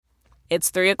It's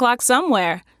 3 o'clock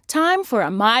somewhere. Time for a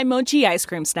My Mochi ice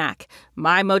cream snack.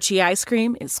 My Mochi ice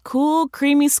cream is cool,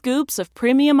 creamy scoops of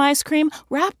premium ice cream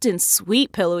wrapped in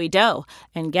sweet, pillowy dough.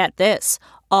 And get this,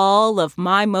 all of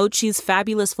My Mochi's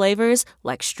fabulous flavors,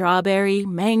 like strawberry,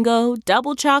 mango,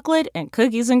 double chocolate, and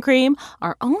cookies and cream,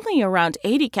 are only around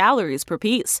 80 calories per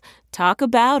piece. Talk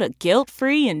about a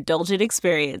guilt-free, indulgent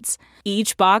experience.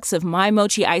 Each box of My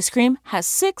Mochi ice cream has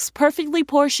 6 perfectly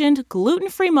portioned,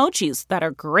 gluten-free mochis that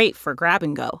are great for grab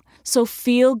and go. So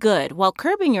feel good while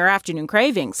curbing your afternoon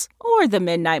cravings or the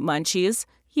midnight munchies.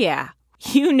 Yeah,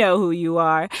 you know who you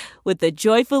are with the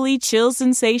joyfully chill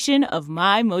sensation of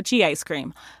My Mochi ice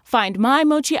cream. Find My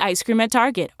Mochi ice cream at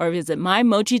Target or visit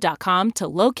MyMochi.com to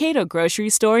locate a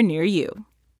grocery store near you.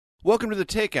 Welcome to The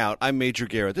Takeout. I'm Major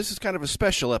Garrett. This is kind of a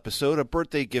special episode, a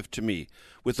birthday gift to me,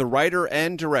 with the writer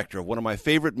and director of one of my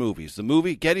favorite movies, the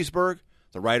movie Gettysburg,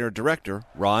 the writer-director,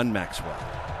 Ron Maxwell.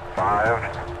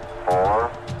 5,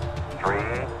 4, 3,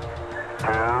 2,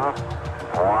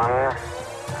 1,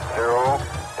 0,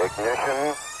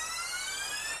 ignition.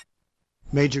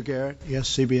 Major Garrett, yes,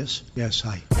 CBS, yes,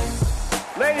 hi.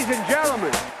 Ladies and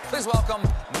gentlemen, please welcome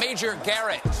Major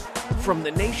Garrett. From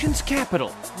the nation's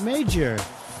capital, Major,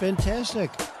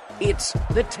 fantastic. It's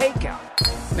The Takeout.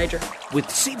 Major. With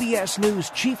CBS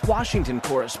News Chief Washington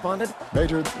Correspondent,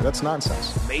 Major, that's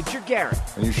nonsense. Major Garrett.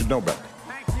 And you should know better.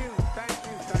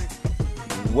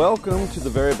 Welcome to the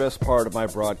very best part of my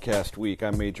broadcast week.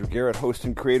 I'm Major Garrett, host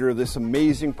and creator of this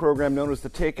amazing program known as The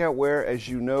Takeout, where, as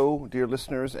you know, dear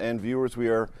listeners and viewers, we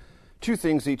are two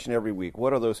things each and every week.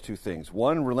 What are those two things?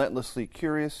 One, relentlessly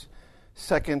curious.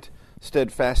 Second,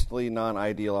 steadfastly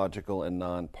non-ideological and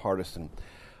non-partisan.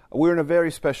 We're in a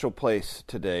very special place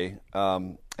today,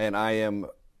 and I am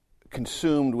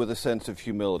consumed with a sense of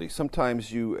humility. Sometimes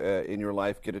you, in your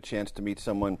life, get a chance to meet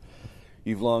someone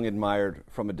you've long admired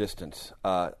from a distance.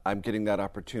 I'm getting that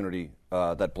opportunity,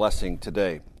 that blessing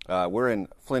today. We're in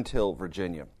Flint Hill,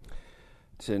 Virginia.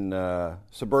 It's in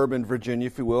suburban Virginia,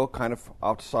 if you will, kind of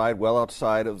outside, well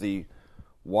outside of the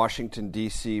Washington,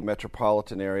 D.C.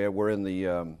 metropolitan area. We're in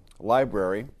the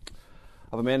library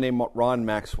of a man named Ron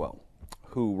Maxwell,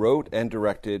 who wrote and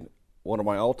directed one of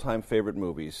my all-time favorite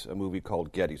movies, a movie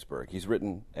called Gettysburg. He's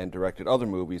written and directed other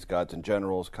movies, Gods and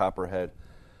Generals, Copperhead.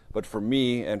 But for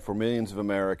me and for millions of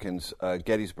Americans,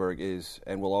 Gettysburg is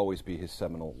and will always be his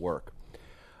seminal work.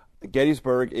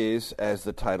 Gettysburg is, as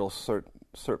the title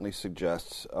certainly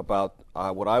suggests, about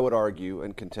what I would argue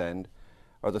and contend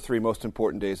are the 3 most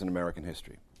important days in American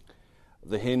history,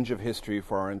 the hinge of history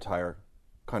for our entire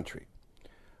country.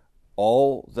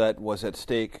 All that was at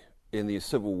stake in the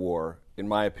Civil War, in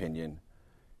my opinion,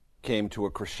 came to a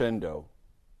crescendo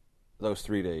those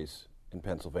 3 days in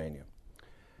Pennsylvania.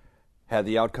 Had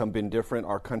the outcome been different,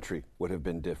 our country would have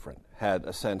been different. Had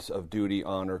a sense of duty,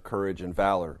 honor, courage, and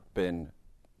valor been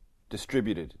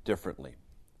distributed differently,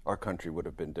 our country would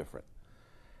have been different.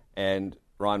 And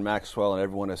Ron Maxwell and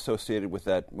everyone associated with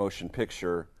that motion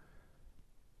picture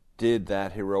did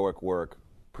that heroic work,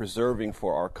 preserving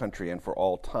for our country and for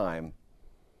all time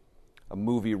a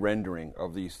movie rendering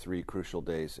of these 3 crucial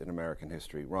days in American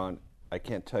history. Ron, I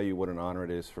can't tell you what an honor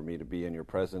it is for me to be in your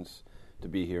presence, to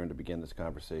be here and to begin this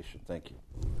conversation. Thank you.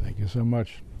 Thank you so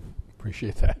much.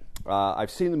 Appreciate that. I've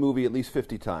seen the movie at least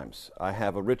 50 times. I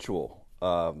have a ritual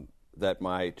that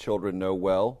my children know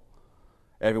well.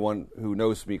 Everyone who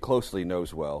knows me closely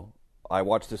knows well. I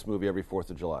watch this movie every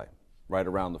 4th of July, right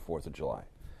around the 4th of July.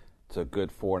 It's a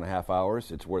good 4.5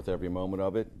 hours. It's worth every moment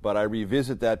of it. But I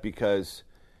revisit that because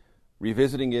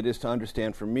revisiting it is to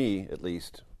understand, for me at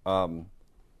least,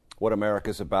 what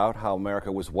America's about, how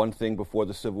America was one thing before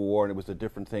the Civil War and it was a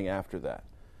different thing after that.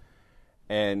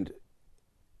 And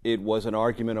it was an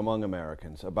argument among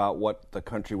Americans about what the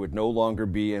country would no longer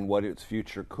be and what its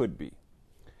future could be.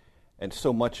 And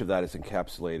so much of that is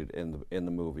encapsulated in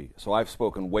the movie. So I've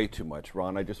spoken way too much.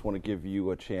 Ron, I just want to give you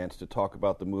a chance to talk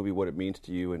about the movie, what it means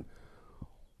to you, and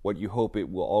what you hope it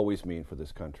will always mean for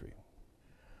this country.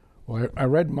 Well, I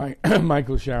read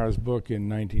Michael Shara's book in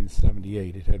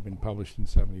 1978. It had been published in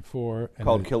 74.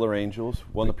 Called Killer Angels,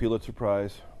 won the Pulitzer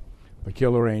Prize. The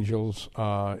Killer Angels.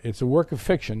 It's a work of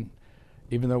fiction,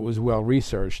 even though it was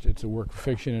well-researched. It's a work of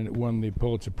fiction, and it won the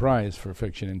Pulitzer Prize for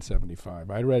fiction in 75.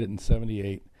 I read it in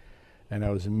 78, and I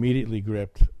was immediately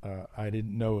gripped. I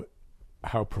didn't know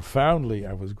how profoundly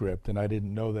I was gripped, and I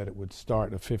didn't know that it would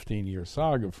start a 15-year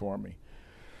saga for me.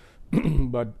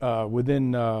 But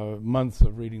within months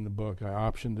of reading the book, I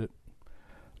optioned it.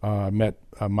 Met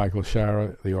Michael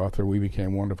Shara, the author. We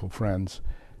became wonderful friends,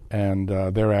 and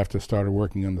thereafter started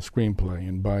working on the screenplay.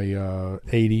 And by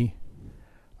 80,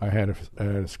 I had a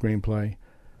screenplay,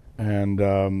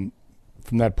 and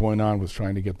from that point on, was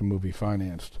trying to get the movie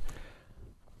financed.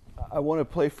 I want to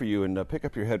play for you, and pick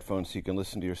up your headphones so you can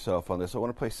listen to yourself on this. I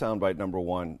want to play soundbite number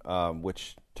 1,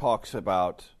 which talks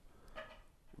about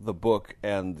the book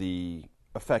and the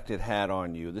effect it had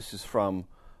on you. This is from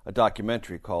a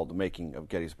documentary called The Making of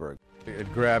Gettysburg.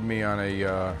 It grabbed me on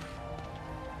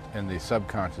in the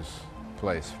subconscious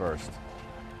place first.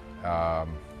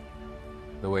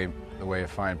 The way a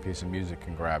fine piece of music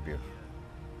can grab you,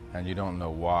 and you don't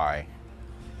know why,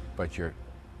 but you're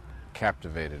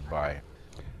captivated by it.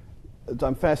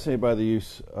 I'm fascinated by the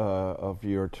use of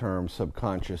your term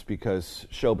subconscious, because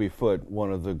Shelby Foote,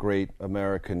 one of the great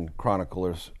American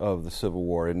chroniclers of the Civil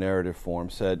War in narrative form,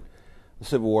 said the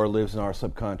Civil War lives in our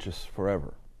subconscious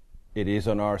forever. It is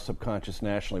on our subconscious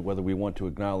nationally, whether we want to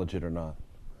acknowledge it or not.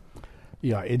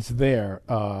 Yeah, it's there,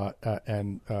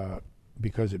 and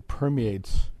because it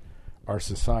permeates our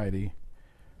society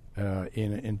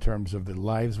in terms of the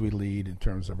lives we lead, in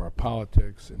terms of our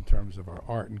politics, in terms of our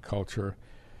art and culture,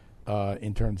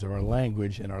 in terms of our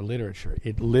language and our literature.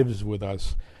 It lives with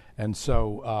us. And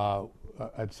so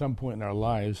at some point in our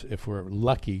lives, if we're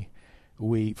lucky,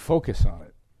 we focus on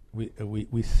it.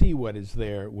 We see what is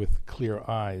there with clear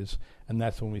eyes, and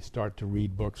that's when we start to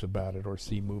read books about it or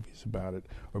see movies about it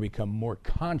or become more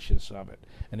conscious of it.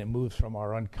 And it moves from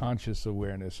our unconscious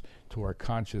awareness to our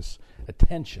conscious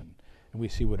attention. And we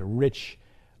see what a rich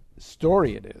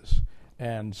story it is.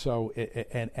 And so,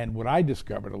 and what I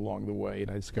discovered along the way,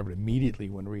 and I discovered immediately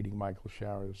when reading Michael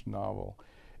Sharra's novel,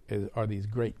 are these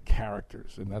great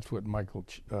characters. And that's what Michael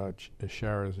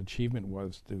Sharra's achievement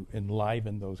was, to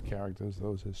enliven those characters,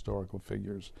 those historical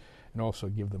figures, and also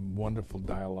give them wonderful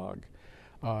dialogue.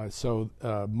 So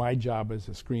my job as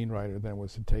a screenwriter then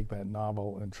was to take that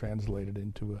novel and translate it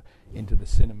into the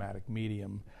cinematic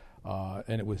medium.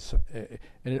 And it was,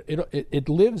 it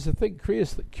lives.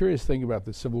 The curious thing about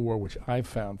the Civil War, which I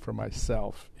found for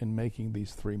myself in making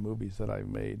these 3 movies that I've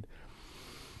made,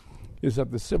 is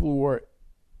that the Civil War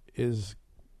is,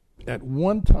 at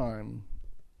one time,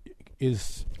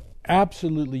 is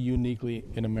absolutely uniquely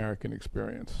an American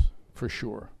experience, for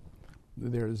sure.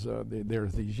 There's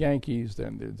these Yankees,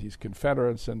 then there's these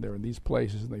Confederates, and they're in these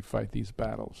places and they fight these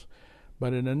battles.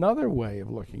 But in another way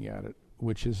of looking at it,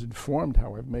 which has informed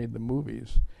how I've made the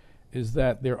movies, is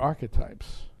that they're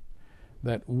archetypes.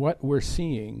 That what we're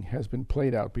seeing has been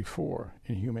played out before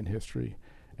in human history,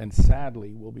 and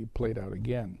sadly will be played out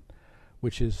again,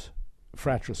 which is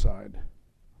fratricide.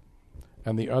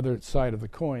 And the other side of the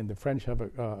coin, the French have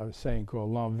a saying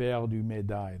called l'envers du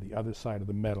médaille, the other side of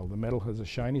the medal. The medal has a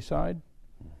shiny side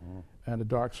and a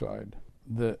dark side.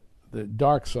 The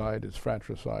dark side is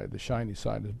fratricide, the shiny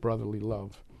side is brotherly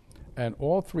love. And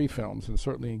all 3 films, and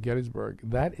certainly in Gettysburg,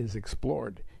 that is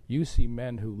explored. You see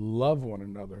men who love one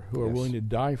another, who are willing to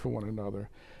die for one another.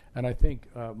 And I think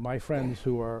my friends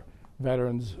who are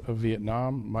veterans of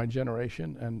Vietnam, my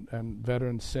generation, and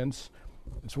veterans since,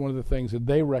 it's one of the things that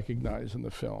they recognize in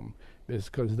the film, is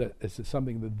because it's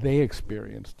something that they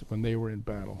experienced when they were in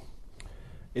battle.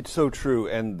 It's so true,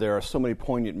 and there are so many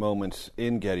poignant moments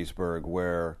in Gettysburg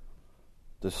where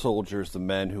the soldiers, the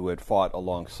men who had fought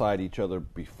alongside each other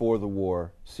before the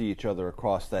war, see each other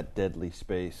across that deadly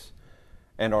space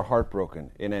and are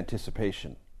heartbroken in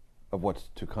anticipation of what's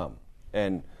to come.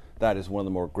 And that is one of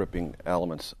the more gripping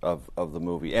elements of the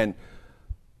movie. And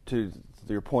to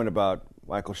your point about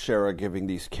Michael Sharra giving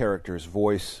these characters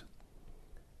voice,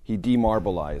 he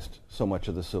demarbleized so much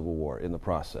of the Civil War in the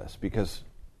process, because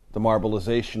the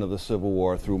marbleization of the Civil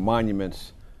War through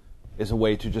monuments is a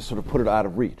way to just sort of put it out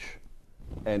of reach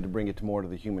and to bring it more to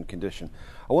the human condition.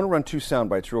 I want to run 2 sound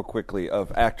bites real quickly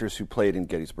of actors who played in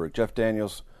Gettysburg. Jeff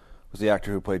Daniels was the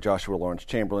actor who played Joshua Lawrence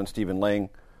Chamberlain. Stephen Lang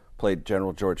played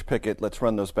General George Pickett. Let's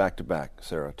run those back to back,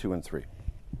 Sarah, 2 and 3.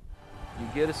 You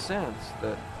get a sense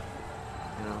that,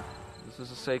 this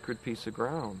is a sacred piece of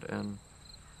ground, and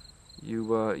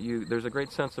there's a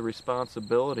great sense of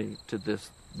responsibility to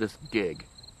this gig.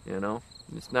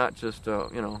 It's not just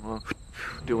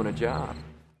doing a job.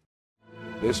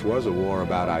 This was a war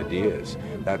about ideas.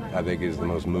 That, I think, is the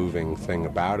most moving thing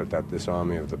about it, that this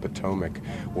Army of the Potomac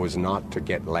was not to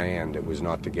get land, it was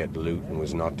not to get loot, and it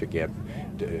was not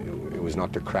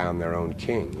to crown their own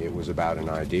king. It was about an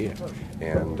idea.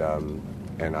 And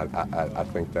I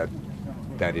think that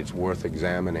it's worth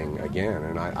examining again.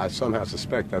 And I somehow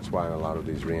suspect that's why a lot of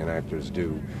these reenactors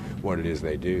do what it is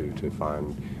they do, to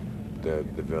find the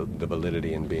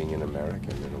validity in being an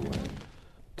American in a way.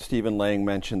 Stephen Lang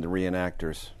mentioned the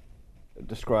reenactors.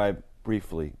 Describe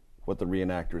briefly what the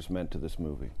reenactors meant to this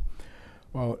movie.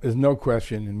 Well, there's no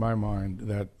question in my mind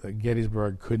that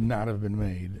Gettysburg could not have been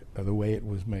made the way it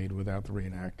was made without the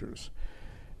reenactors.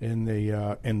 in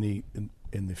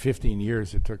the 15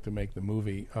 years it took to make the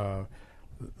movie,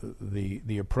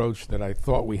 the approach that I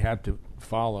thought we had to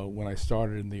follow when I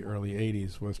started in the early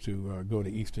 80s was to go to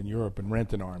Eastern Europe and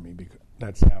rent an army, because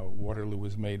that's how Waterloo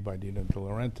was made by Dino De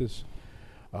Laurentiis.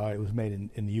 It was made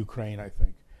in the Ukraine, I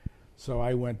think. So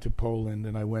I went to Poland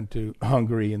and I went to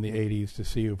Hungary in the 80s to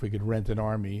see if we could rent an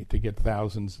army to get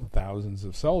thousands and thousands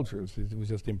of soldiers. It was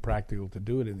just impractical to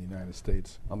do it in the United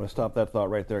States. I'm going to stop that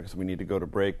thought right there because we need to go to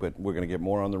break, but we're going to get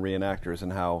more on the reenactors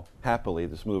and how happily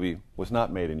this movie was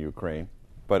not made in Ukraine,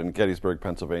 but in Gettysburg,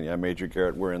 Pennsylvania. I'm Major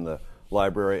Garrett. We're in the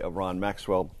library of Ron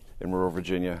Maxwell in Monroe,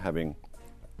 Virginia, having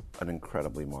an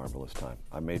incredibly marvelous time.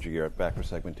 I'm Major Garrett. Back for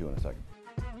segment 2 in a second.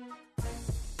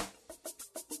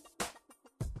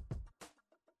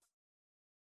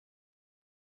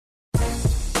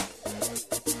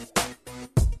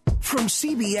 From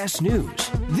CBS News,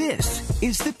 this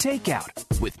is The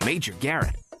Takeout with Major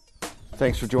Garrett.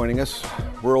 Thanks for joining us.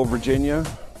 Rural Virginia.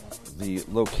 The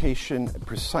location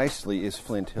precisely is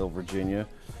Flint Hill, Virginia.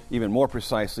 Even more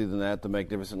precisely than that, the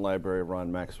magnificent library of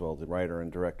Ron Maxwell, the writer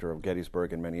and director of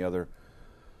Gettysburg and many other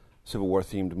Civil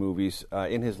War-themed movies.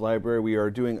 In his library, we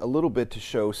are doing a little bit to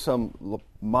show some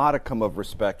modicum of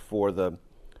respect for the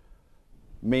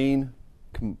main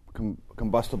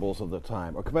combustibles of the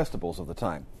time, or comestibles of the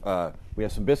time. We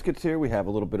have some biscuits here. We have a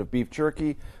little bit of beef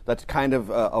jerky. That's kind of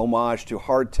homage to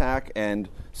hardtack and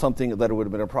something that would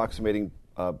have been approximating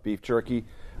beef jerky.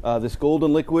 This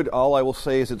golden liquid, all I will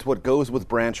say is it's what goes with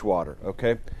branch water,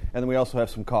 okay? And then we also have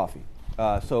some coffee.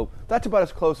 So that's about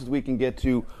as close as we can get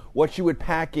to what you would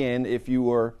pack in if you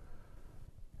were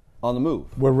on the move.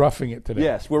 We're roughing it today.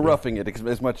 Yes, we're roughing it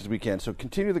as much as we can. So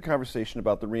continue the conversation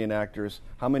about the reenactors,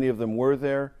 how many of them were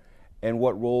there, and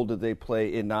what role did they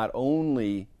play in not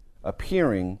only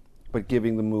appearing, but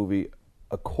giving the movie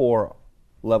a core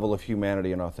level of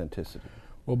humanity and authenticity.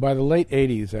 Well, by the late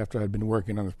 80s, after I'd been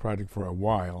working on this project for a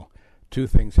while, two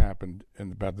things happened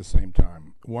in about the same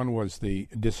time. One was the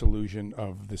dissolution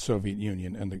of the Soviet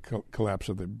Union and the collapse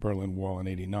of the Berlin Wall in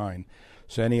 '89.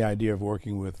 So any idea of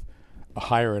working with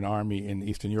hire an army in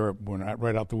Eastern Europe went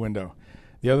right out the window.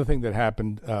 The other thing that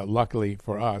happened, luckily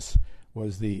for us,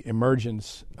 was the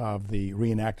emergence of the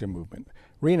reenactor movement.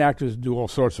 Reenactors do all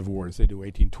sorts of wars. They do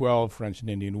 1812, French and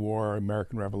Indian War,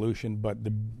 American Revolution, but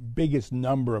the biggest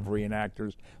number of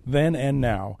reenactors then and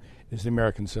now is the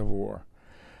American Civil War.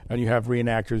 And you have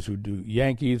reenactors who do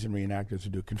Yankees and reenactors who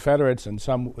do Confederates, and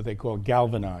some what they call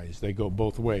galvanized. They go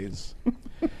both ways,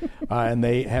 and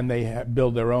they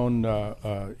build their own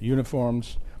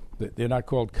uniforms. They're not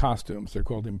called costumes; they're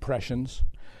called impressions,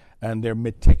 and they're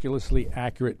meticulously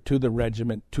accurate to the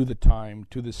regiment, to the time,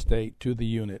 to the state, to the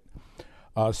unit.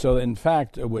 So, in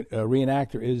fact, a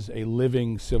reenactor is a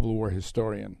living Civil War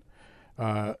historian.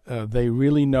 They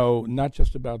really know not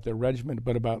just about their regiment,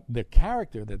 but about the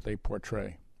character that they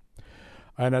portray.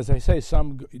 And as I say,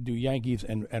 some do Yankees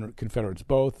and Confederates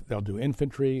both. They'll do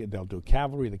infantry. They'll do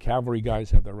cavalry. The cavalry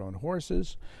guys have their own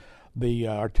horses. The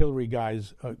artillery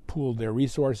guys pool their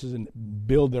resources and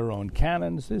build their own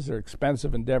cannons. These are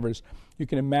expensive endeavors. You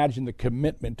can imagine the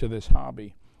commitment to this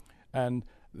hobby. And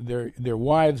their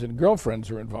wives and girlfriends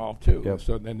are involved, too. Yep.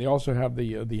 So, and they also have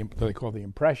the they call the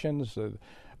impressions,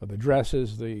 the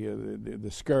dresses, the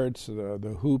skirts,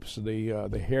 the hoops,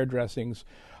 the hairdressings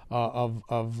of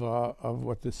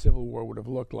what the Civil War would have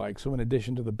looked like. So in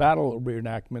addition to the battle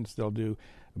reenactments, they'll do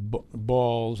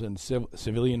balls and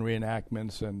civilian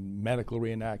reenactments and medical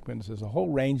reenactments. There's a whole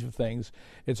range of things.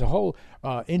 It's a whole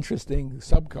interesting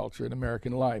subculture in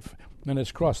American life, and it's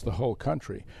across the whole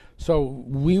country. So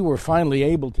we were finally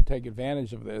able to take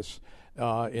advantage of this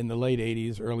in the late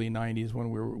 80s, early 90s when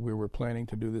we were planning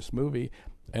to do this movie.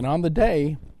 And on the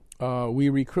day, we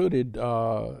recruited,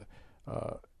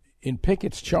 in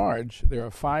Pickett's Charge, there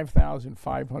are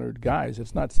 5,500 guys.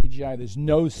 It's not CGI. There's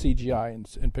no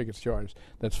CGI in Pickett's Charge.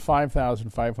 That's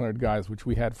 5,500 guys, which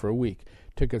we had for a week.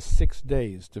 It took us 6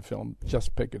 days to film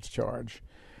just Pickett's Charge.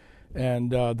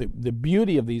 And the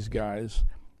beauty of these guys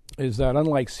is that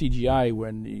unlike CGI,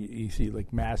 when you see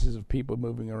like masses of people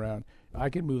moving around, I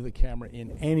can move the camera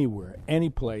in anywhere, any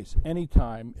place, any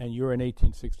time, and you're in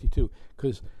 1862.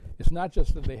 Because it's not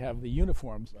just that they have the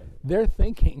uniforms. Right. They're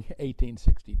thinking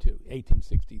 1862,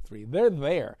 1863. They're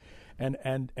there. And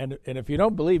if you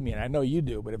don't believe me, and I know you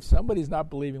do, but if somebody's not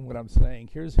believing what I'm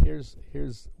saying, here's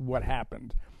what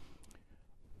happened.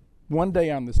 One day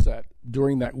on the set,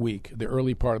 during that week, the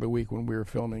early part of the week when we were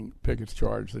filming Pickett's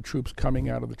Charge, the troops coming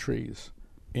out of the trees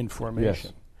in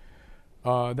formation. Yes.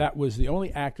 That was the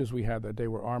only actors we had that day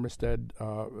were Armistead,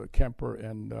 Kemper,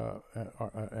 and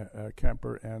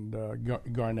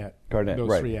Garnett. Garnett, those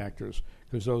right. three actors,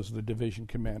 because those are the division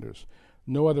commanders.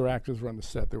 No other actors were on the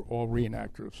set. They were all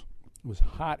reenactors. It was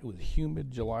hot. It was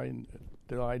humid July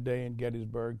day in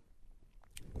Gettysburg.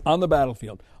 On the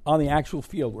battlefield, on the actual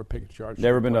field where Pickett charged.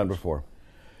 Never been done before.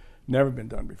 Never been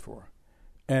done before.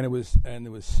 And it was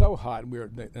so hot.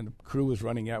 And the crew was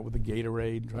running out with the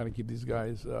Gatorade, trying to keep these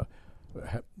guys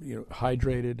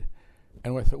hydrated.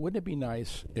 And I thought, wouldn't it be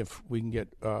nice if we can get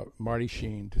Marty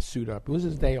Sheen to suit up? It was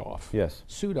his day off. Yes.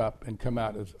 Suit up and come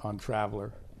out on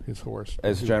Traveler, his horse.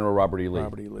 As General Robert E.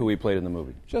 Lee, who he played in the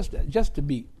movie. Just to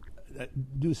be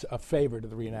do a favor to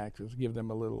the reenactors, give them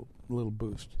a little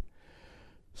boost.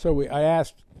 So I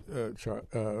asked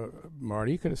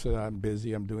Marty. He could have said, I'm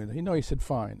busy, I'm doing that. He said,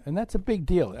 fine. And that's a big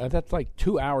deal. That's like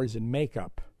 2 hours in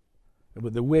makeup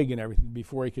with the wig and everything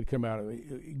before he could come out.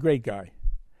 Great guy.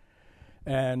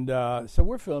 And so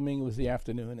we're filming. It was the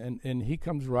afternoon. And he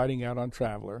comes riding out on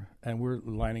Traveler, and we're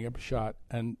lining up a shot.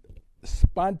 And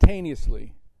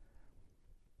spontaneously,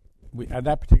 at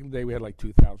that particular day, we had like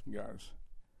 2,000 guys.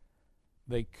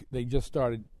 They just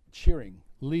started cheering,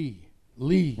 Lee.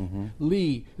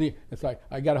 It's like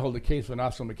I got to hold the case when I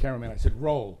was from the cameraman. I said,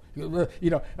 roll. I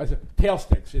said, tail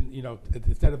sticks. And,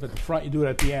 instead of at the front, you do it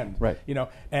at the end. Right.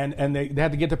 And they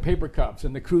had to get the paper cups,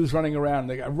 and the crew's running around. And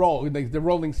they got roll. The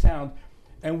rolling sound.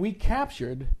 And we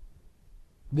captured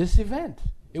this event.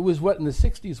 It was what in the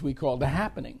 60s we called the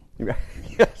happening.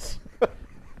 Yes.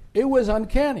 It was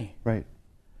uncanny. Right.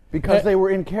 Because they were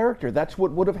in character. That's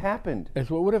what would have happened. That's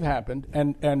what would have happened.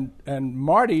 And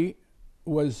Marty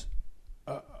was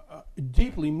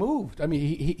deeply moved. I mean,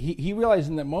 he realized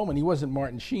in that moment he wasn't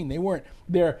Martin Sheen. They weren't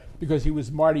there because he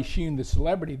was Marty Sheen, the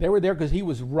celebrity. They were there because he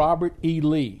was Robert E.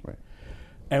 Lee. Right.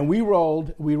 And we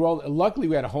rolled. Luckily,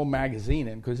 we had a whole magazine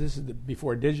in because this is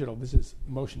before digital. This is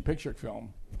motion picture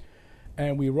film.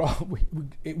 And we rolled.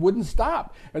 It wouldn't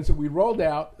stop. And so we rolled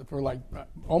out for like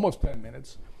almost 10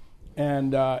 minutes.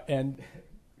 And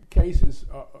Case is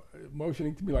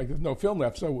motioning to me like there's no film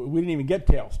left, so we didn't even get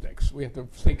tail sticks. We have to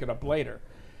sync it up later.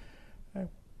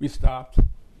 We stopped,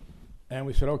 and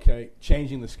we said, okay,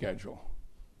 changing the schedule.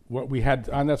 What we had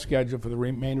on that schedule for the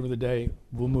remainder of the day,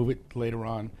 we'll move it later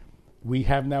on. We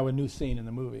have now a new scene in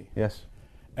the movie. Yes.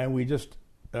 And we just,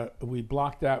 we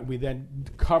blocked out, we then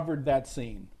covered that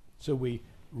scene. So we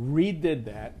redid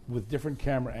that with different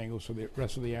camera angles for the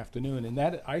rest of the afternoon, and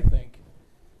that, I think,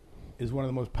 is one of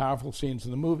the most powerful scenes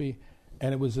in the movie,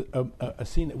 and it was a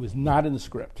scene that was not in the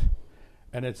script.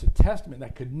 And it's a testament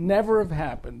that could never have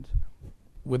happened,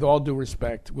 with all due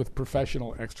respect, with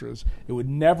professional extras. It would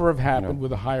never have happened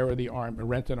with a hire of the army,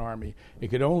 rent an army. It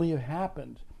could only have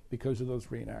happened because of those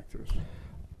reenactors.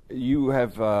 You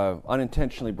have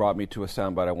unintentionally brought me to a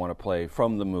soundbite I want to play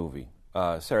from the movie.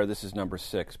 Sarah, this is number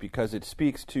 6, because it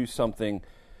speaks to something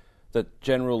that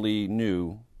General Lee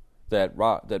knew that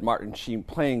Martin Sheen,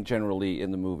 playing General Lee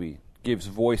in the movie, gives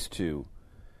voice to.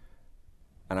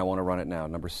 And I want to run it now.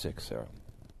 Number 6, Sarah.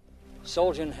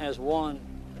 Soldier has one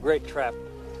great trap.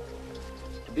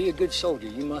 To be a good soldier,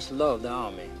 you must love the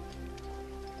army.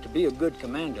 To be a good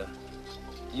commander,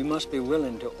 you must be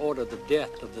willing to order the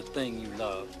death of the thing you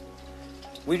love.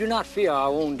 We do not fear our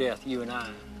own death, you and I,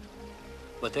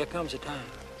 but there comes a time.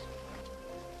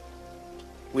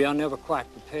 We are never quite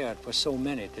prepared for so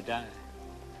many to die.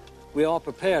 We are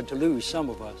prepared to lose some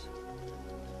of us,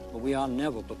 but we are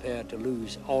never prepared to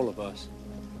lose all of us.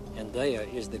 And there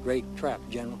is the great trap,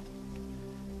 General.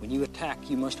 When you attack,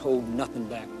 you must hold nothing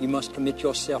back. You must commit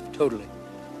yourself totally.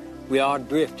 We are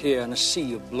adrift here in a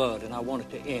sea of blood, and I want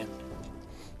it to end.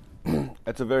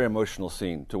 It's a very emotional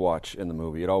scene to watch in the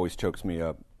movie. It always chokes me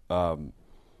up.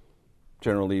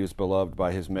 General Lee was beloved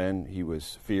by his men. He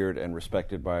was feared and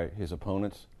respected by his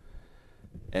opponents.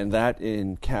 And that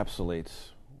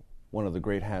encapsulates one of the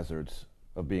great hazards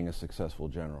of being a successful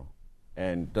general,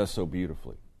 and does so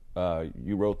beautifully.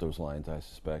 You wrote those lines, I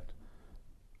suspect.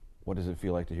 What does it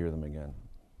feel like to hear them again?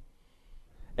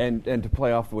 And to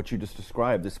play off what you just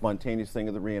described, the spontaneous thing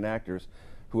of the reenactors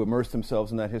who immersed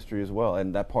themselves in that history as well,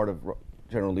 and that part of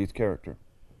General Lee's character.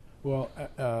 Well,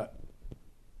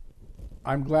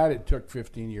 I'm glad it took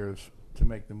 15 years to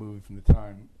make the movie from the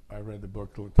time I read the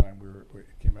book till the time it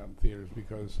came out in theaters,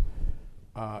 because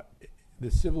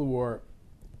the Civil War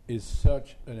is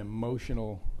such an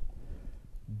emotional,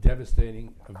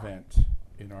 devastating event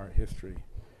in our history.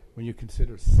 When you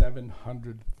consider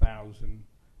 700,000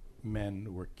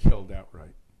 men were killed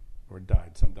outright or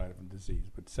died, some died of a disease,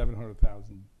 but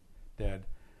 700,000 dead,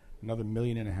 another 1.5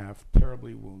 million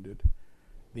terribly wounded,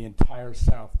 the entire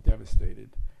South devastated,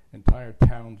 entire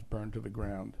towns burned to the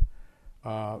ground.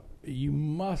 You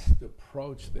must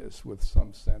approach this with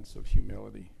some sense of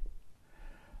humility.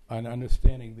 and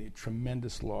understanding the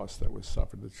tremendous loss that was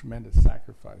suffered, the tremendous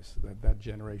sacrifice that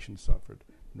generation suffered.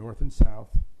 North and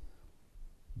South,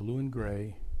 blue and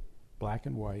gray, black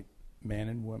and white, man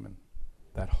and woman.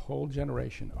 That whole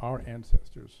generation, our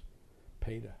ancestors,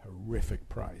 paid a horrific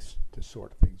price to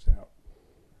sort things out,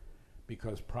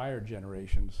 because prior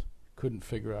generations couldn't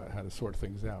figure out how to sort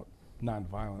things out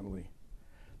nonviolently.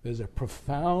 There's a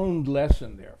profound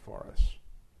lesson there for us.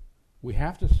 We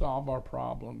have to solve our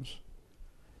problems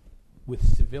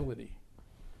with civility,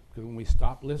 because when we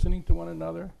stop listening to one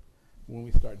another, when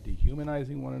we start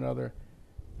dehumanizing one another,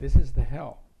 this is the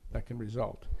hell that can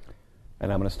result.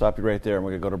 And I'm going to stop you right there, and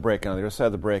we're going to go to break. And on the other side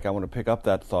of the break, I want to pick up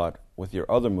that thought with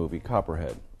your other movie,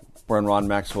 Copperhead. We're in Ron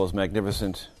Maxwell's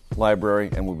magnificent library,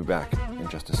 and we'll be back in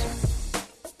just a second.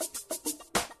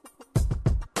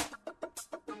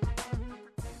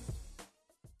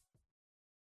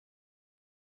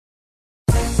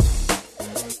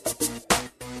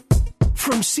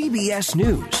 From CBS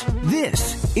News,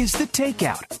 this is The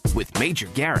Takeout with Major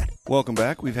Garrett. Welcome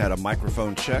back. We've had a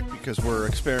microphone check because we're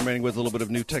experimenting with a little bit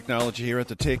of new technology here at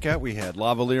The Takeout. We had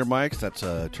lavalier mics. That's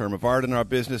a term of art in our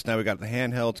business. Now we got the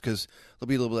handhelds because they'll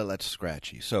be a little bit less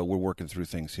scratchy. So we're working through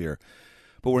things here.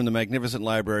 But we're in the magnificent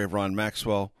library of Ron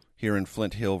Maxwell here in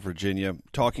Flint Hill, Virginia,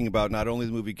 talking about not only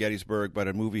the movie Gettysburg, but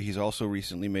a movie he's also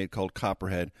recently made called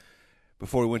Copperhead.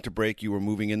 Before we went to break, you were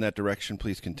moving in that direction.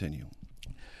 Please continue.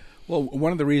 Well,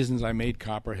 one of the reasons I made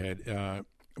Copperhead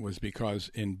was because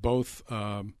in both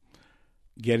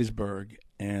Gettysburg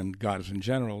and Gods and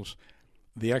Generals,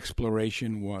 the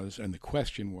exploration was, and the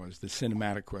question was, the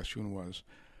cinematic question was,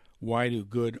 why do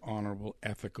good, honorable,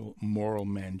 ethical, moral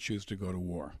men choose to go to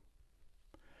war?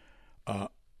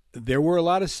 There were a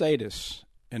lot of sadists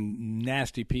and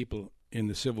nasty people in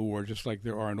the Civil War, just like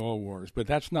there are in all wars, but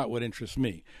that's not what interests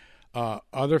me.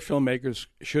 Other filmmakers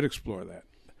should explore that.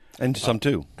 And some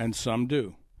do. And some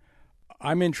do.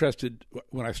 I'm interested,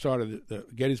 when I started the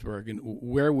Gettysburg, in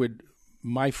where would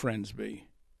my friends be?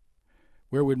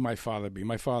 Where would my father be?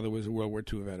 My father was a World War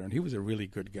II veteran. He was a really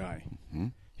good guy. Mm-hmm.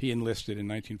 He enlisted in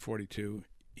 1942.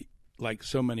 Like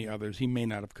so many others, he may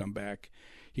not have come back.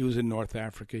 He was in North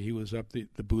Africa. He was up the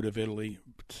boot of Italy,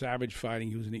 savage fighting.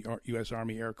 He was in the U.S.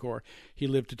 Army Air Corps. He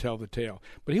lived to tell the tale.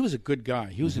 But he was a good guy.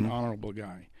 He was an honorable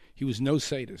guy. He was no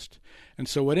sadist. And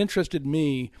so what interested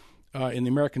me in the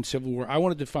American Civil War, I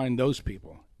wanted to find those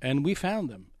people. And we found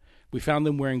them. We found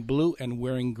them wearing blue and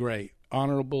wearing gray,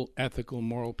 honorable, ethical,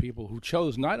 moral people who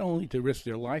chose not only to risk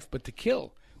their life, but to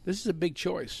kill. This is a big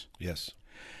choice. Yes.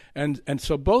 And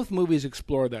so both movies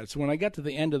explore that. So when I got to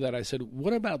the end of that, I said,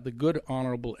 what about the good,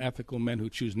 honorable, ethical men who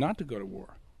choose not to go to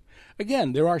war?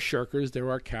 Again, there are shirkers, there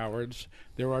are cowards,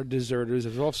 there are deserters,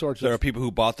 there's all sorts of... There are people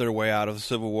who bought their way out of the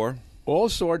Civil War? All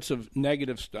sorts of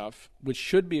negative stuff, which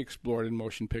should be explored in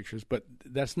motion pictures, but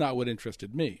that's not what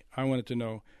interested me. I wanted to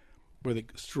know where the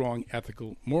strong,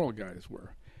 ethical, moral guys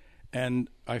were. And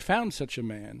I found such a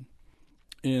man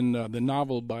in the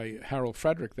novel by Harold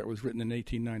Frederick that was written in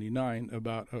 1899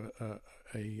 about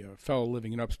a fellow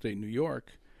living in upstate New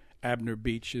York. Abner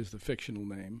Beach is the fictional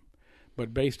name,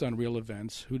 but based on real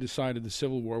events, who decided the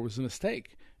Civil War was a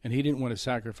mistake. And he didn't want to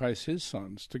sacrifice his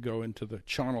sons to go into the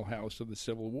charnel house of the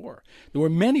Civil War. There were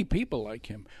many people like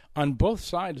him on both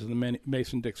sides of the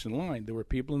Mason-Dixon line. There were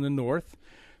people in the North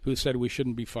who said we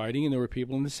shouldn't be fighting, and there were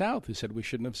people in the South who said we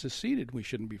shouldn't have seceded, we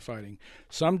shouldn't be fighting.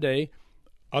 Someday,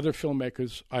 other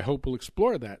filmmakers, I hope, will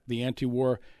explore that, the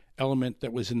anti-war element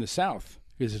that was in the South,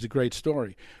 because it's a great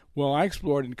story. Well, I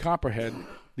explored in Copperhead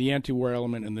the anti-war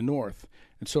element in the North.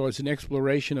 And so it's an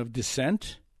exploration of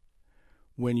dissent,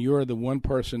 when you're the one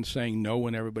person saying no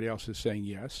when everybody else is saying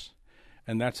yes.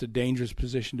 And that's a dangerous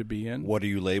position to be in. What are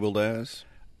you labeled as?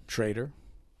 Traitor.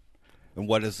 And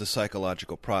what is the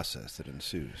psychological process that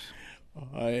ensues?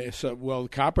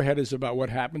 Copperhead is about what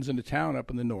happens in the town up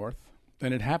in the North.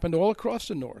 And it happened all across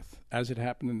the North, as it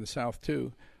happened in the South,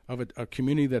 too, of a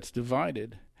community that's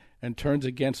divided and turns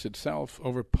against itself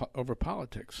over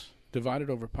politics. Divided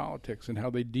over politics and how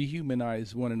they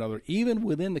dehumanize one another, even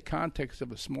within the context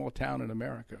of a small town in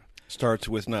America. Starts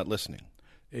with not listening.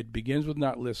 It begins with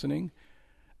not listening,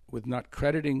 with not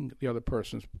crediting the other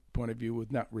person's point of view,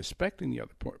 with not respecting the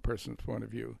other person's point of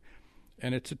view.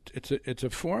 And it's a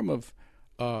form of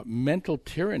mental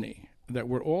tyranny that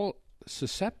we're all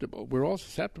susceptible. We're all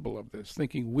susceptible of this,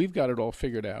 thinking we've got it all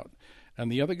figured out.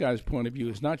 And the other guy's point of view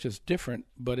is not just different,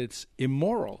 but it's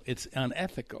immoral. It's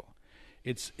unethical.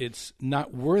 It's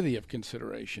not worthy of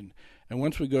consideration. And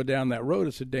once we go down that road,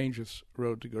 it's a dangerous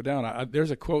road to go down. There's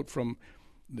a quote from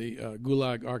the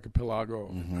Gulag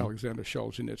Archipelago, Alexander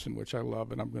Solzhenitsyn, which I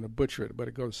love, and I'm going to butcher it, but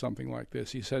it goes something like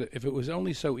this. He said, if it was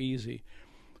only so easy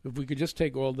If we could just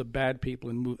take all the bad people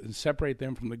and separate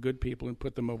them from the good people and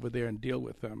put them over there and deal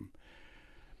with them.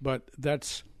 But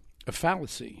that's a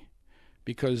fallacy,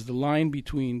 because the line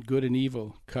between good and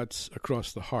evil cuts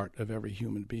across the heart of every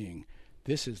human being.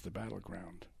 This is the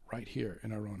battleground, right here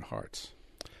in our own hearts.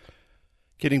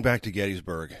 Getting back to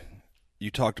Gettysburg, you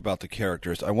talked about the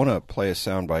characters. I want to play a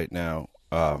soundbite now.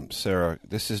 Sarah,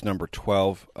 this is number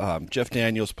 12. Jeff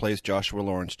Daniels plays Joshua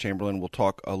Lawrence Chamberlain. We'll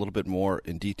talk a little bit more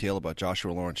in detail about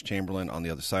Joshua Lawrence Chamberlain on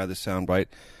the other side of this soundbite.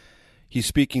 He's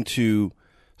speaking to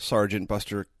Sergeant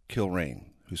Buster Kilrain,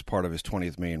 who's part of his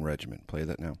 20th Maine Regiment. Play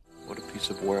that now. What a piece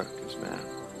of work is man.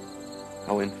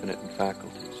 How infinite in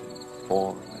faculties, in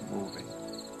form and moving.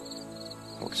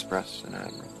 How express and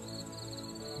admirable.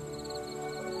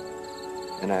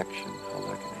 In action, how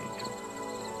like an angel.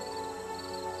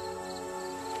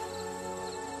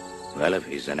 Well, if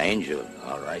he's an angel,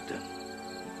 all right then.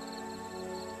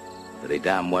 But he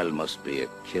damn well must be a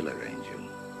killer angel.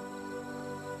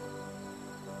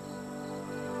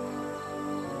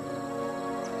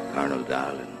 Colonel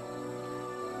Darling,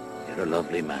 you're a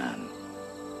lovely man.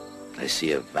 I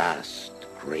see a vast,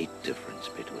 great difference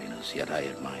between us, yet I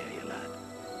admire you, lad.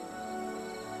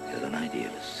 You're an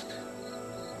idealist.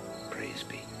 Praise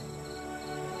be.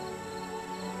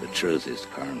 The truth is,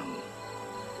 Colonel,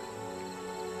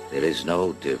 there is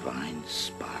no divine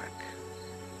spark.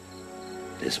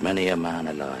 There's many a man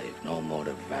alive, no more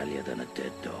of value than a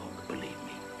dead dog, believe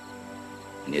me.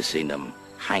 And you've seen them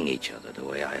hang each other the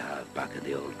way I have back in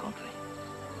the old country.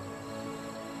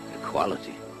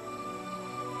 Equality.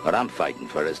 What I'm fighting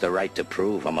for is the right to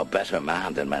prove I'm a better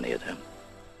man than many of them.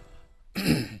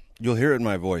 You'll hear it in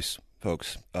my voice,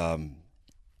 folks.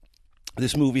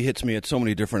 This movie hits me at so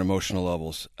many different emotional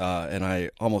levels, and I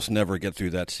almost never get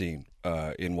through that scene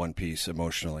in one piece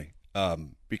emotionally,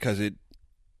 because it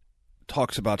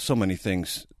talks about so many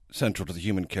things central to the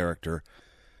human character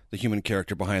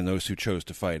behind those who chose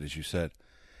to fight, as you said.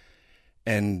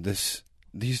 And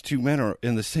these two men are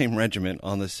in the same regiment,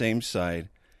 on the same side,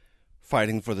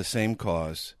 fighting for the same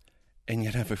cause, and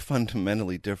yet have a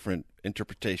fundamentally different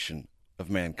interpretation of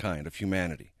mankind, of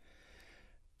humanity.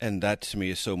 And that, to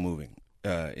me, is so moving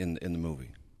in the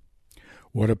movie.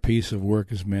 What a piece of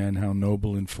work is man, how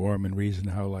noble in form and reason,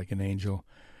 how like an angel.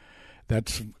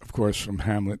 That's, of course, from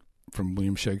Hamlet, from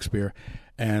William Shakespeare.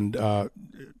 And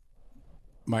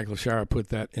Michael Shara put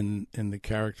that in the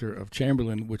character of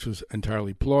Chamberlain, which was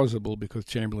entirely plausible because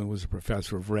Chamberlain was a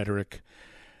professor of rhetoric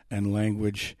and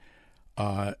language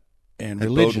and religion. At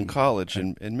Bowdoin College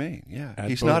in Maine, yeah.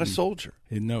 He's Bowdoin. Not a soldier.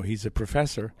 No, he's a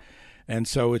professor. And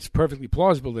so it's perfectly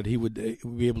plausible that he would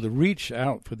be able to reach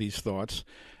out for these thoughts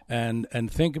and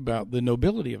think about the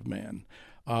nobility of man.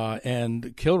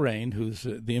 And Kilrain, who's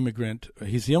the immigrant,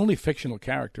 he's the only fictional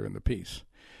character in the piece.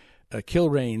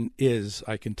 Kilrain is,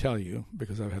 I can tell you,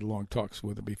 because I've had long talks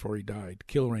with him before he died,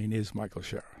 Kilrain is Michael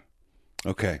Shara.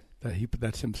 Okay.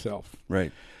 That's himself.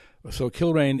 Right. So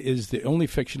Kilrain is the only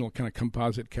fictional kind of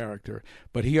composite character,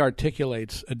 but he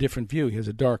articulates a different view. He has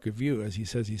a darker view. As he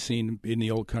says, he's seen in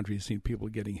the old country, he's seen people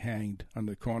getting hanged on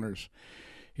the corners.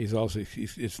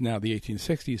 It's now the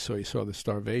 1860s, so he saw the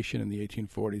starvation in the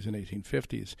 1840s and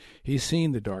 1850s. He's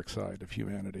seen the dark side of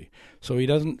humanity. So he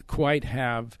doesn't quite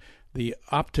have the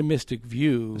optimistic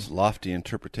view, this lofty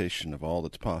interpretation of all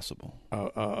that's possible,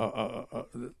 that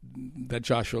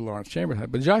Joshua Lawrence Chamberlain had.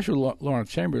 But Joshua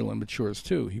Lawrence Chamberlain matures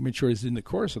too. He matures in the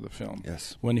course of the film.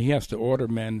 Yes. When he has to order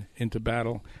men into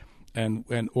battle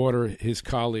and order his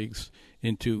colleagues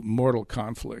into mortal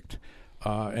conflict.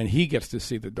 And he gets to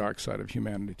see the dark side of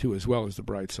humanity too, as well as the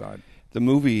bright side. The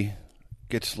movie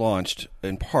gets launched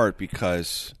in part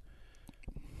because,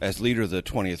 as leader of the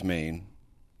 20th Maine,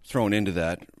 thrown into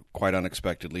that quite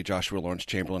unexpectedly, Joshua Lawrence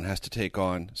Chamberlain has to take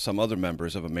on some other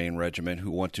members of a Maine regiment who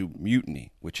want to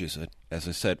mutiny, which is, as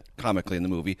I said comically in the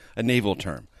movie, a naval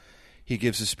term. He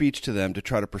gives a speech to them to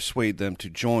try to persuade them to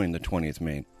join the 20th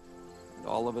Maine.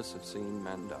 All of us have seen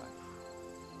men die.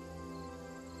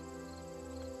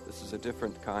 This is a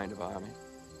different kind of army.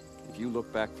 If you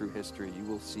look back through history, you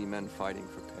will see men fighting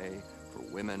for pay, for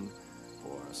women,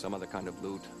 for some other kind of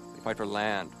loot. They fight for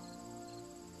land,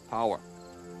 power.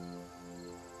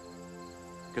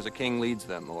 Because a king leads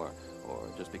them, or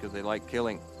just because they like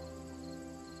killing.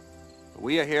 But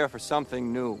we are here for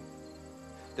something new.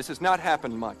 This has not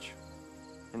happened much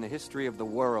in the history of the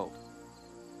world.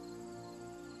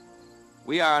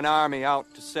 We are an army out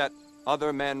to set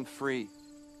other men free.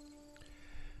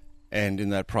 And in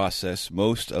that process,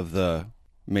 most of the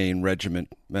Maine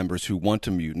regiment members who want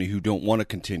to mutiny, who don't want to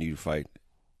continue to fight,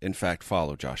 in fact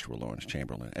follow Joshua Lawrence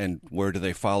Chamberlain. And where do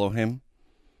they follow him?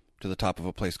 To the top of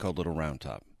a place called Little Round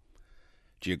Top.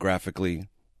 Geographically,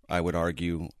 I would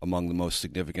argue, among the most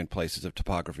significant places of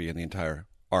topography in the entire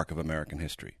arc of American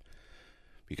history.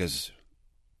 Because,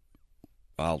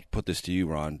 I'll put this to you,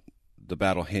 Ron, the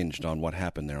battle hinged on what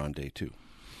happened there on day 2.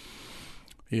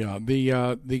 Yeah,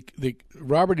 the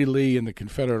Robert E. Lee and the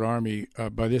Confederate Army,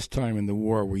 by this time in the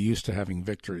war, were used to having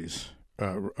victories.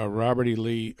 Robert E.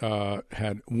 Lee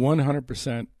had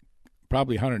 100%,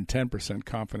 probably 110%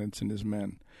 confidence in his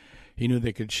men. He knew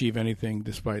they could achieve anything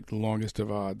despite the longest of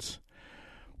odds.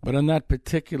 But on those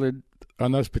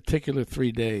particular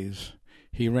 3 days,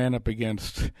 he ran up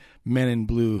against men in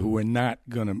blue who were not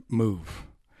going to move.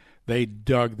 They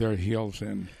dug their heels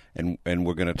in. And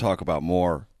we're going to talk about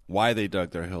more why they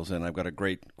dug their heels in. I've got a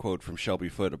great quote from Shelby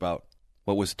Foote about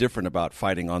what was different about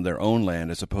fighting on their own land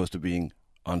as opposed to being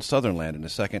on Southern land in a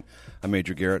second. I'm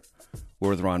Major Garrett. We're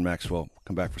with Ron Maxwell.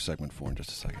 Come back for segment 4 in just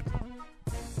a second.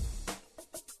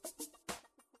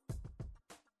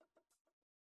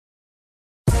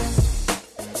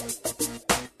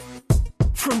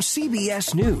 From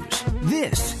CBS News,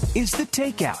 this is The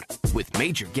Takeout with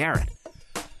Major Garrett.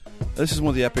 This is one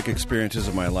of the epic experiences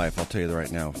of my life, I'll tell you that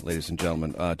right now, ladies and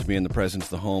gentlemen. To be in the presence,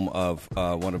 the home of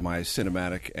one of my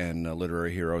cinematic and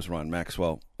literary heroes, Ron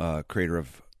Maxwell, creator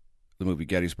of the movie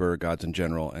Gettysburg, Gods in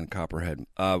General, and Copperhead.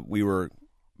 We were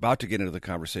about to get into the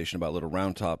conversation about Little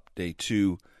Round Top, Day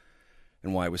 2,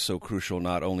 and why it was so crucial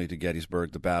not only to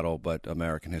Gettysburg, the battle, but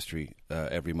American history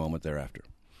every moment thereafter.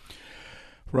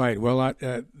 Right. Well,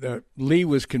 Lee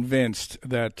was convinced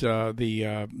that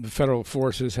the federal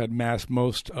forces had massed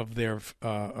most of their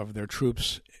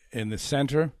troops in the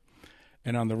center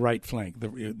and on the right flank,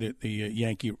 the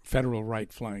Yankee federal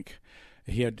right flank.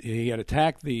 He had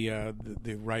attacked the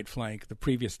right flank the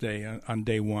previous day on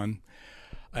day 1,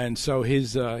 and so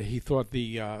he thought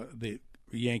the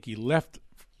Yankee left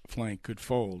flank could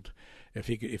fold if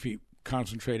he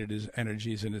concentrated his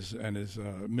energies and his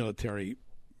military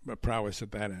prowess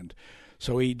at that end.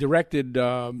 So he directed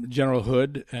General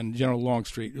Hood and General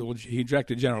Longstreet. He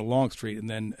directed General Longstreet, and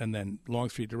then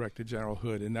Longstreet directed General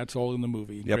Hood, and that's all in the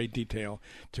movie in great detail,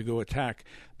 to go attack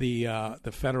the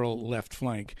federal left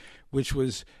flank, which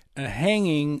was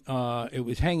hanging. It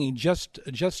was hanging just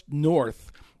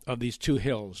north of these 2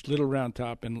 hills, Little Round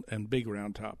Top and Big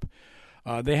Round Top.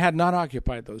 They had not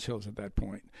occupied those hills at that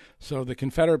point. So the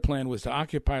Confederate plan was to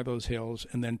occupy those hills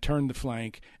and then turn the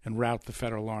flank and rout the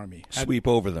Federal Army. Sweep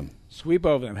over them.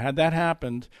 Had that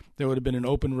happened, there would have been an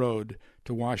open road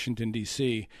to Washington,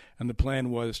 D.C., and the plan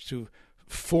was to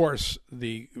force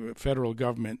the federal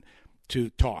government to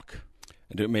talk.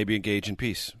 And to maybe engage in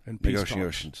peace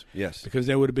negotiations. Yes. Because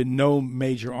there would have been no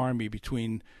major army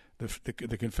between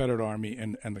the Confederate Army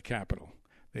and the Capitol.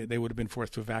 They would have been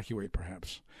forced to evacuate,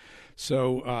 perhaps.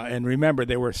 So, and remember,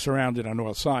 they were surrounded on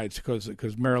all sides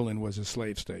because Maryland was a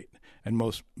slave state, and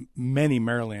many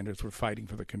Marylanders were fighting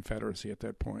for the Confederacy at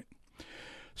that point.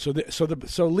 So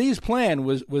Lee's plan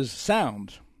was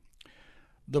sound.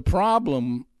 The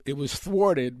problem, it was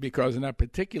thwarted because in that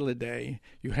particular day,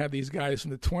 you had these guys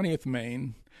from the 20th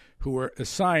Maine who were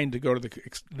assigned to go to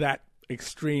that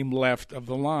extreme left of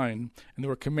the line, and they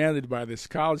were commanded by this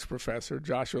college professor,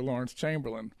 Joshua Lawrence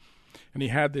Chamberlain. And he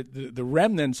had the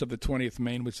remnants of the 20th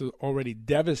Maine, which was already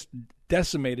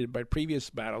decimated by previous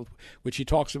battles, which he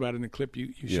talks about in the clip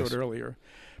you showed earlier,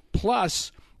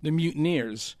 plus the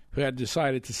mutineers who had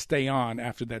decided to stay on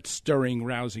after that stirring,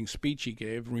 rousing speech he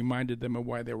gave, reminded them of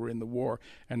why they were in the war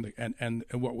and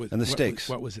what was the stakes.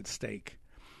 What was at stake.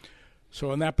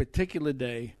 So on that particular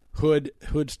day,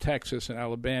 Hood's Texas and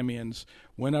Alabamians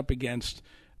went up against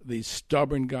these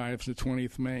stubborn guys from the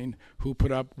 20th Maine who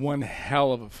put up one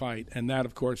hell of a fight, and that,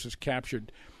 of course, is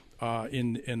captured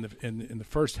in the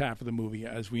first half of the movie.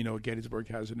 As we know, Gettysburg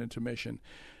has an intermission,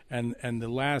 and the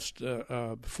last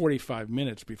 45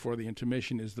 minutes before the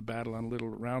intermission is the battle on Little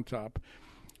Round Top,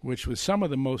 which was some of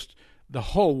the most. The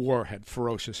whole war had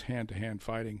ferocious hand-to-hand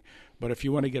fighting, but if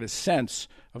you want to get a sense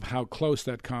of how close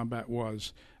that combat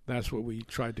was, that's what we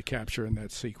tried to capture in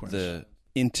that sequence. The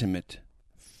intimate,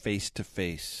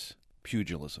 face-to-face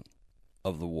pugilism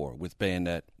of the war, with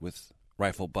bayonet, with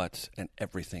rifle butts, and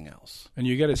everything else. And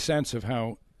you get a sense of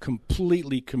how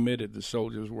completely committed the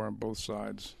soldiers were on both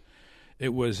sides.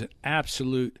 It was an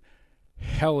absolute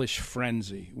hellish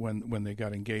frenzy when they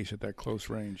got engaged at that close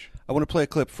range. I want to play a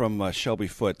clip from Shelby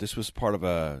Foote. This was part of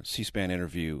a C-SPAN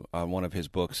interview on one of his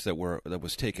books that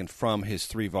was taken from his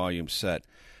 3-volume set,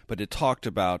 but it talked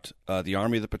about the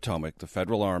Army of the Potomac, the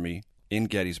Federal Army in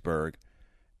Gettysburg,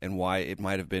 and why it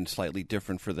might have been slightly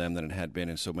different for them than it had been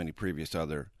in so many previous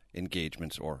other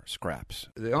engagements or scraps.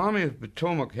 The Army of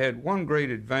Potomac had one great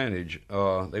advantage.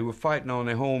 They were fighting on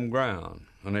their home ground,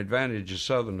 an advantage the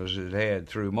Southerners had had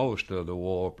through most of the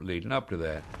war leading up to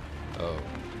that.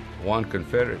 One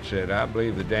Confederate said, "I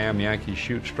believe the damn Yankees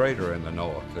shoot straighter in the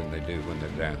North than they do when they're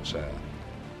down south."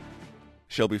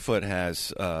 Shelby Foote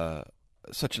has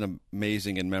such an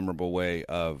amazing and memorable way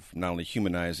of not only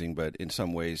humanizing, but in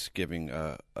some ways giving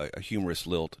a humorous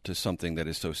lilt to something that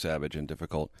is so savage and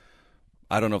difficult.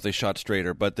 I don't know if they shot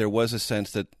straighter, but there was a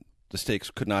sense that the stakes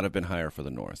could not have been higher for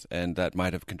the North, and that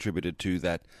might have contributed to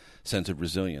that sense of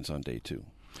resilience on day two.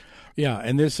 Yeah,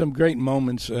 and there's some great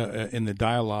moments in the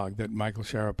dialogue that Michael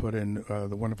Shara put in,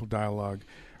 the wonderful dialogue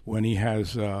when he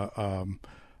has the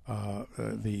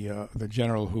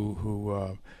general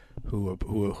who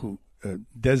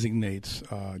designates,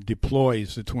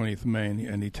 deploys the 20th Maine,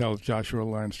 and he tells Joshua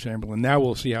Lawrence Chamberlain, "Now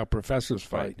we'll see how professors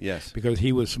fight." Right, yes, because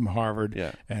he was from Harvard,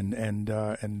 yeah.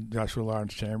 and Joshua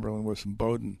Lawrence Chamberlain was from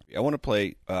Bowdoin. I want to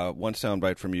play one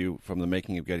soundbite from you from the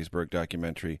Making of Gettysburg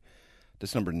documentary.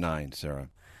 This number 9, Sarah.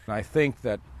 I think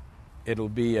that it'll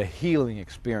be a healing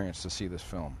experience to see this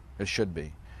film. It should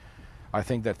be. I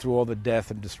think that through all the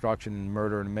death and destruction and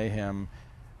murder and mayhem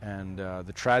and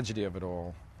the tragedy of it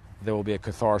all, there will be a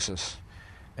catharsis,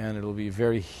 and it'll be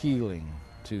very healing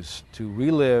to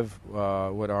relive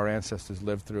what our ancestors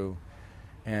lived through,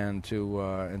 and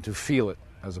to feel it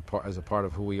as a part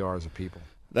of who we are as a people.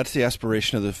 That's the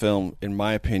aspiration of the film. In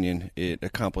my opinion, it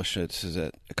accomplishes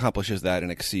that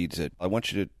and exceeds it. I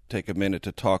want you to take a minute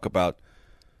to talk about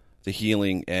the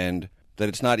healing, and that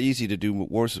it's not easy to do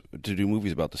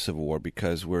movies about the Civil War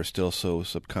because we're still so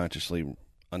subconsciously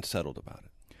unsettled about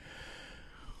it.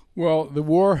 Well, the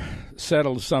war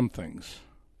settled some things.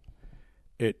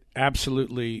 It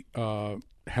absolutely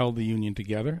held the Union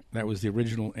together. That was the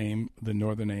original aim, the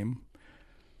Northern aim.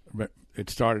 It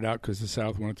started out because the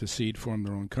South wanted to secede, form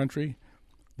their own country.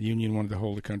 The Union wanted to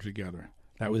hold the country together.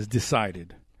 That was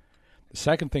decided. The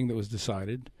second thing that was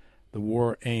decided, the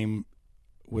war aims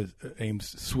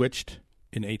switched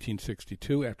in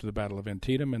 1862 after the Battle of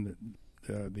Antietam and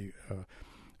the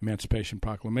Emancipation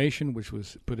Proclamation, which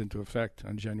was put into effect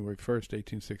on January 1st,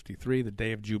 1863, the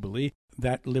day of Jubilee.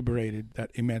 That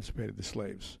emancipated the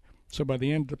slaves. So by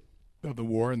the end of the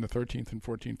war and the 13th and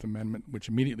 14th Amendment, which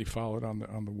immediately followed on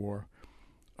the war,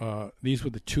 these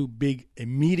were the two big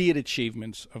immediate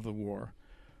achievements of the war.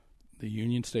 The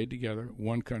Union stayed together,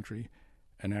 one country,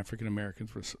 and African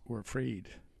Americans were freed.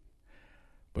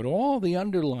 But all the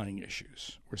underlying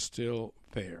issues were still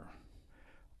there.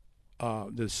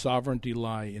 Does sovereignty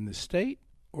lie in the state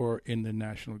or in the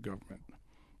national government?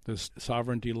 Does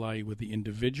sovereignty lie with the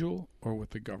individual or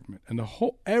with the government? And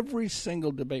every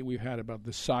single debate we've had about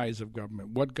the size of government,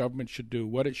 what government should do,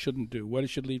 what it shouldn't do, what it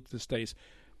should leave to the states,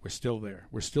 we're still there.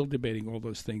 We're still debating all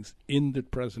those things in the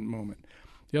present moment.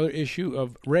 The other issue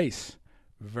of race,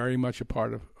 very much a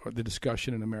part of the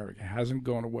discussion in America, hasn't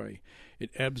gone away. It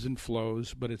ebbs and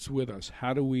flows, but it's with us.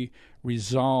 How do we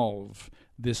resolve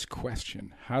this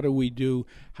question? How do we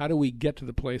get to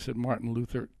the place that Martin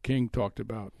Luther King talked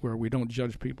about, where we don't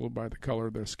judge people by the color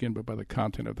of their skin, but by the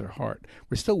content of their heart?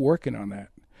 We're still working on that.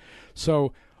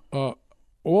 So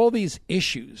all these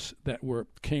issues that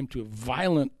came to a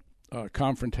violent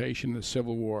confrontation in the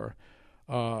Civil War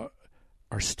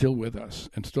are still with us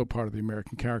and still part of the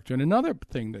American character. And another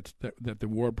thing that the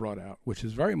war brought out, which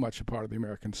is very much a part of the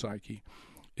American psyche,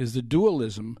 is the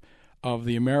dualism of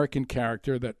the American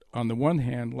character that, on the one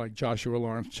hand, like Joshua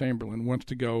Lawrence Chamberlain, wants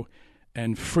to go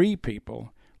and free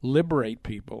people, liberate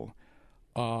people,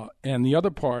 and the other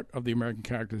part of the American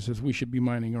character says we should be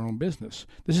minding our own business.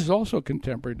 This is also a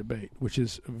contemporary debate, which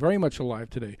is very much alive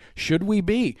today. Should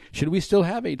we still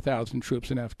have 8,000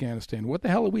 troops in Afghanistan? What the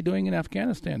hell are we doing in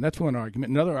Afghanistan? That's one argument.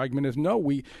 Another argument is, no,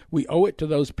 we owe it to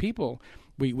those people.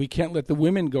 We can't let the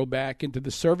women go back into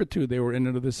the servitude they were in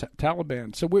under the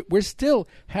Taliban. So we still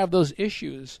have those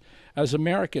issues as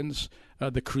Americans,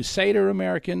 the Crusader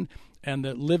American and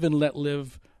the live and let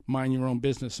live, mind your own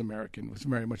business American. It's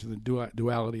very much the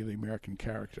duality of the American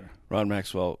character. Ron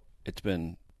Maxwell, it's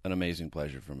been an amazing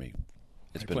pleasure for me.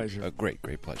 It's been a great,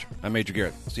 great pleasure. I'm Major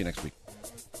Garrett. See you next week.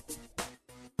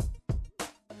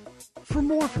 For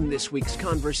more from this week's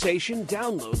conversation,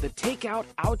 download the Takeout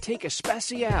Outtake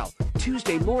Especial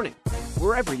Tuesday morning,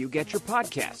 wherever you get your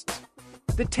podcasts.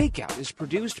 The Takeout is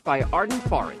produced by Arden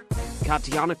Farid,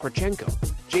 Katiana Krachenko,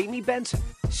 Jamie Benson,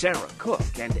 Sarah Cook,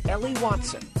 and Ellie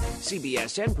Watson.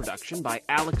 CBSN production by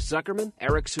Alex Zuckerman,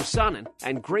 Eric Susanen,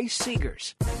 and Grace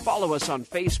Seegers. Follow us on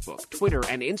Facebook, Twitter,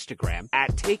 and Instagram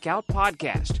at Takeout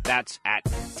Podcast. That's at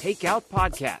Takeout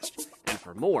Podcast. And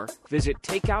for more, visit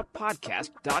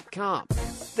takeoutpodcast.com.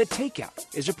 The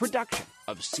Takeout is a production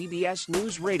of CBS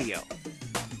News Radio.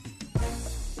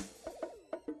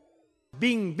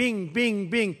 Bing, bing, bing,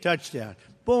 bing, touchdown.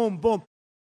 Boom, boom.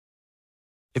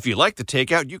 If you like The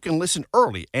Takeout, you can listen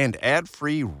early and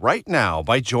ad-free right now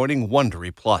by joining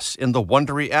Wondery Plus in the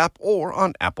Wondery app or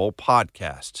on Apple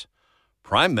Podcasts.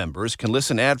 Prime members can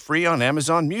listen ad-free on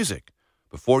Amazon Music.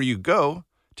 Before you go,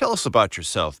 tell us about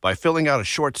yourself by filling out a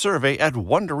short survey at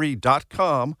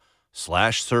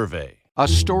Wondery.com/survey. A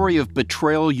story of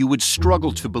betrayal you would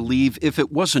struggle to believe if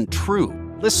it wasn't true.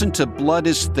 Listen to Blood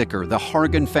is Thicker, The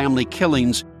Hargan Family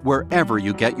Killings, wherever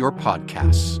you get your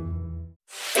podcasts.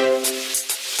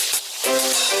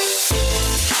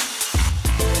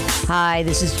 Hi,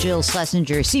 this is Jill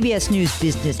Schlesinger, CBS News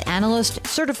business analyst,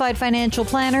 certified financial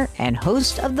planner, and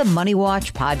host of the Money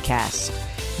Watch podcast.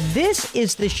 This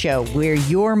is the show where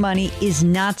your money is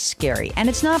not scary and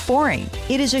it's not boring.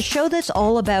 It is a show that's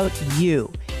all about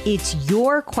you. It's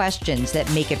your questions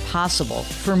that make it possible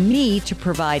for me to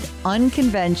provide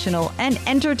unconventional and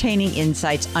entertaining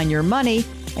insights on your money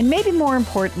and maybe more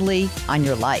importantly, on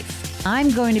your life.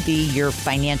 I'm going to be your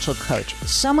financial coach,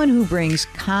 someone who brings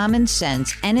common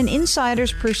sense and an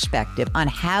insider's perspective on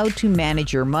how to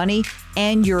manage your money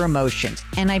and your emotions.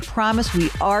 And I promise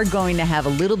we are going to have a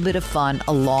little bit of fun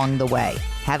along the way.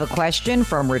 Have a question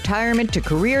from retirement to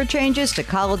career changes to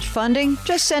college funding?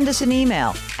 Just send us an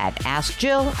email at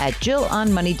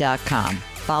askjill@jillonmoney.com.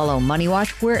 Follow Money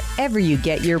Watch wherever you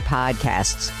get your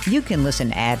podcasts. You can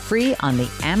listen ad-free on the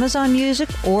Amazon Music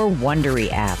or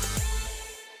Wondery app.